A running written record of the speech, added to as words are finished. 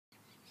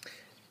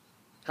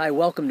Hi,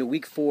 welcome to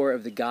week 4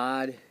 of The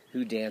God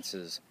Who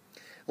Dances.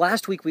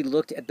 Last week we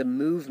looked at the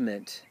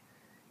movement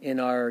in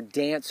our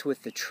dance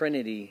with the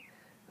Trinity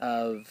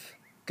of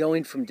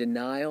going from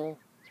denial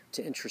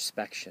to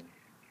introspection.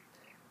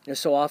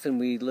 So often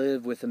we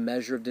live with a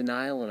measure of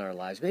denial in our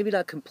lives. Maybe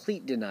not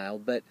complete denial,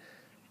 but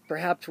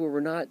perhaps where we're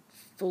not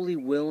fully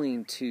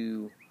willing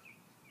to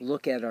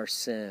look at our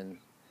sin.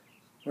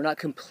 We're not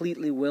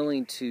completely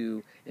willing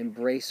to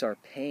embrace our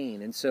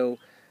pain. And so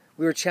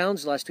we were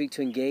challenged last week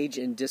to engage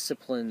in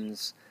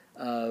disciplines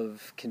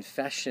of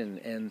confession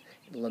and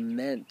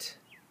lament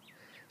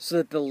so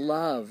that the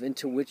love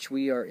into which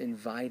we are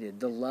invited,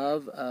 the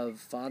love of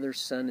Father,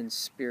 Son, and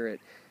Spirit,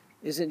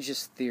 isn't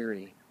just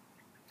theory.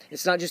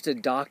 It's not just a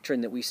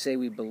doctrine that we say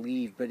we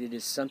believe, but it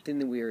is something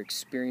that we are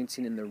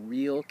experiencing in the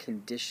real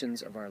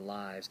conditions of our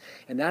lives.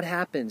 And that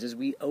happens as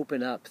we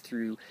open up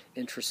through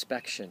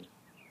introspection.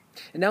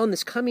 And now in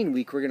this coming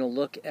week, we're going to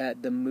look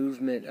at the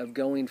movement of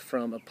going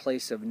from a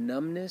place of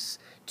numbness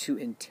to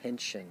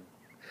intention,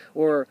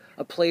 or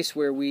a place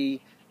where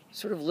we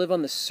sort of live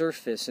on the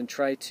surface and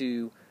try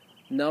to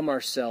numb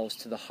ourselves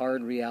to the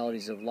hard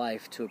realities of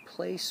life, to a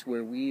place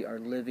where we are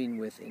living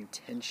with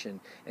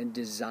intention and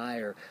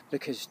desire,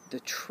 because the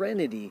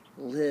Trinity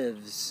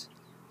lives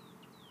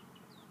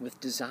with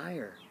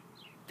desire.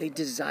 They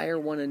desire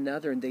one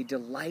another and they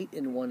delight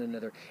in one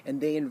another,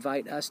 and they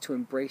invite us to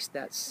embrace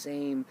that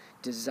same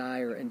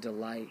desire and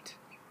delight.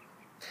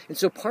 And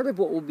so part of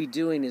what we'll be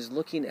doing is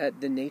looking at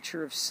the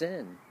nature of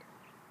sin.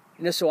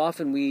 So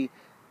often we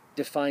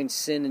define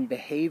sin in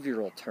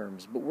behavioral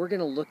terms, but we're going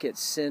to look at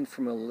sin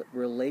from a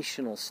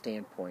relational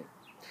standpoint.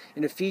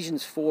 In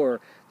Ephesians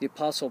 4, the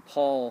Apostle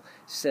Paul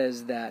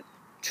says that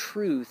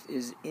truth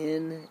is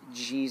in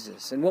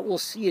Jesus. And what we'll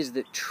see is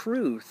that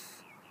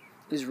truth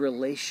is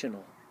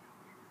relational.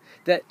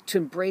 That to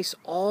embrace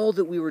all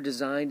that we were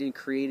designed and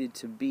created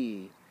to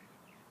be,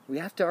 we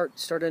have to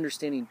start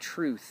understanding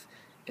truth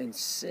and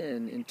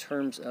sin in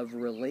terms of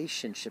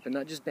relationship and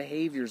not just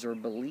behaviors or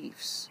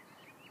beliefs,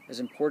 as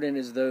important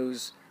as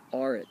those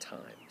are at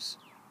times.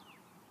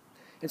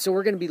 And so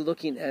we're going to be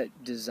looking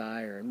at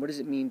desire, and what does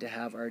it mean to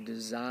have our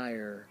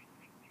desire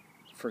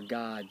for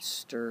God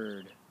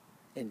stirred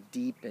and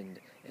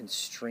deepened and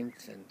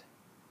strengthened.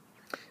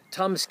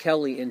 Thomas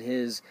Kelly, in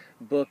his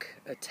book,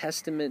 A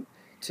Testament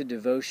to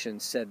Devotion,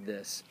 said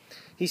this.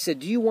 He said,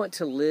 "Do you want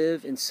to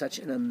live in such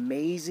an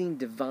amazing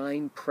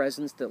divine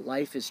presence that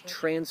life is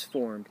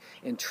transformed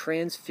and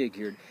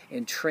transfigured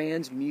and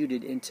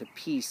transmuted into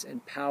peace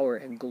and power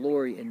and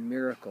glory and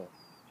miracle?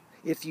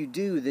 If you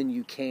do, then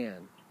you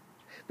can.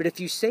 But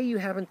if you say you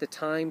haven't the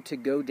time to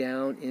go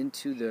down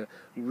into the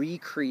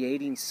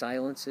recreating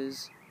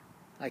silences,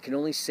 I can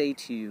only say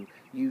to you,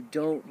 you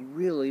don't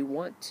really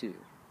want to.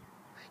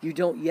 You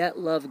don't yet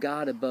love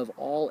God above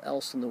all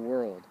else in the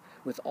world,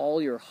 with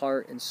all your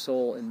heart and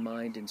soul and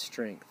mind and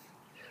strength.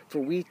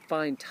 For we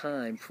find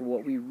time for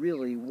what we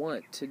really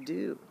want to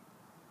do."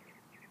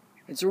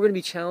 And so we're going to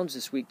be challenged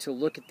this week to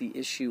look at the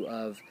issue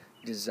of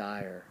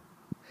desire.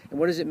 And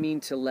what does it mean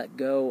to let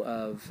go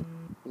of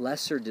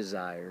lesser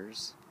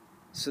desires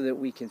so that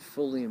we can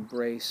fully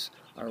embrace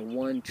our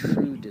one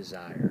true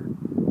desire?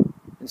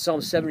 In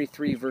Psalm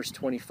 73, verse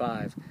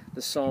 25,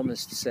 the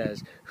psalmist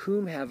says,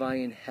 "Whom have I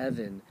in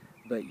heaven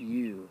but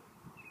you?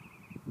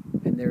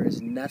 And there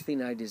is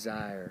nothing I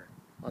desire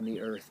on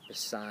the earth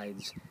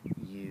besides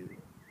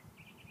you."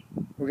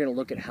 We're going to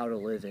look at how to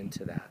live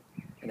into that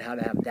and how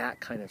to have that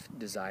kind of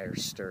desire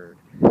stirred.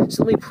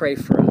 So let me pray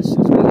for us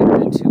as we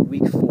enter into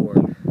week 4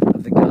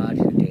 of The God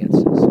Who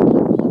Dances.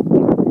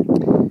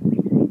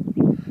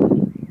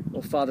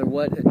 Well, Father,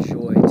 what a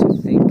joy to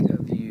think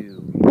of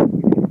you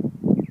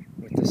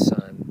with the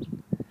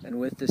Son and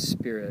with the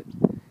Spirit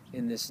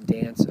in this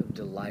dance of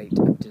delight,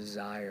 of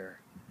desire,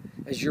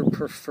 as you're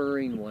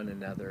preferring one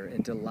another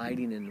and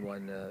delighting in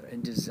one another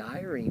and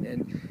desiring,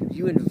 and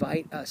you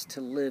invite us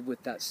to live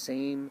with that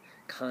same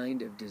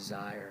kind of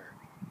desire.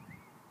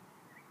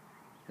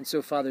 And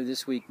so, Father,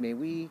 this week, may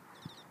we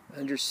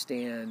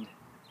understand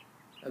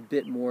a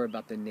bit more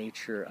about the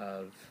nature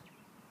of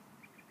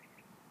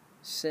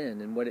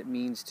sin and what it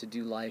means to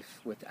do life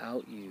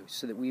without you,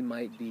 so that we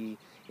might be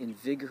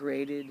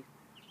invigorated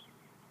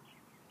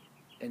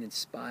and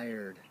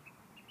inspired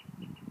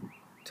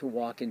to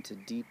walk into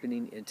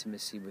deepening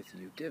intimacy with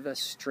you. Give us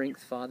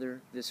strength,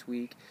 Father, this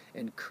week,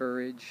 and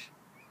courage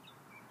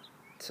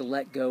to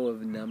let go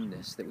of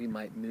numbness, that we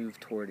might move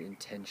toward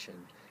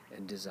intention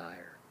and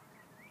desire.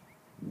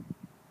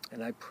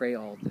 And I pray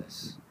all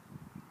this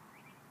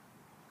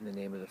in the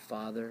name of the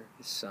Father,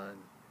 the Son,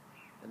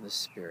 and the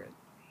Spirit.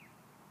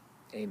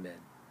 Amen.